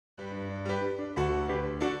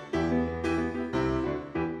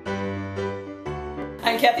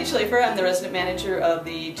I'm Kathy Schlafer. I'm the resident manager of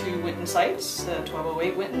the two Winton sites,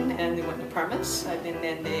 1208 Winton and the Winton Apartments. I've been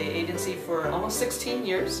in the agency for almost 16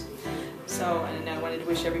 years. And I wanted to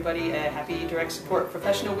wish everybody a happy Direct Support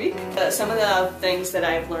Professional Week. Some of the things that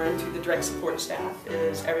I've learned through the Direct Support staff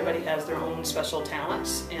is everybody has their own special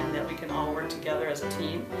talents and that we can all work together as a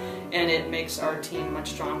team, and it makes our team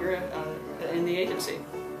much stronger in the agency.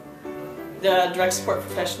 The Direct Support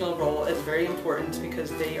Professional role is very important because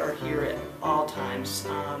they are here at all times.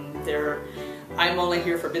 I'm only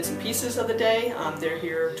here for bits and pieces of the day. They're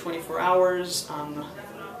here 24 hours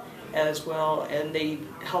as well, and they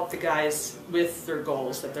help the guys with their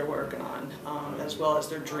goals that they're working on, as well as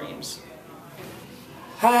their dreams.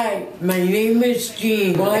 Hi, my name is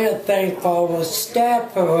Jean. I want to thank all the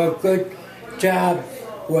staff for a good job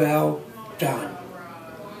well done.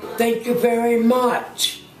 Thank you very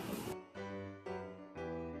much.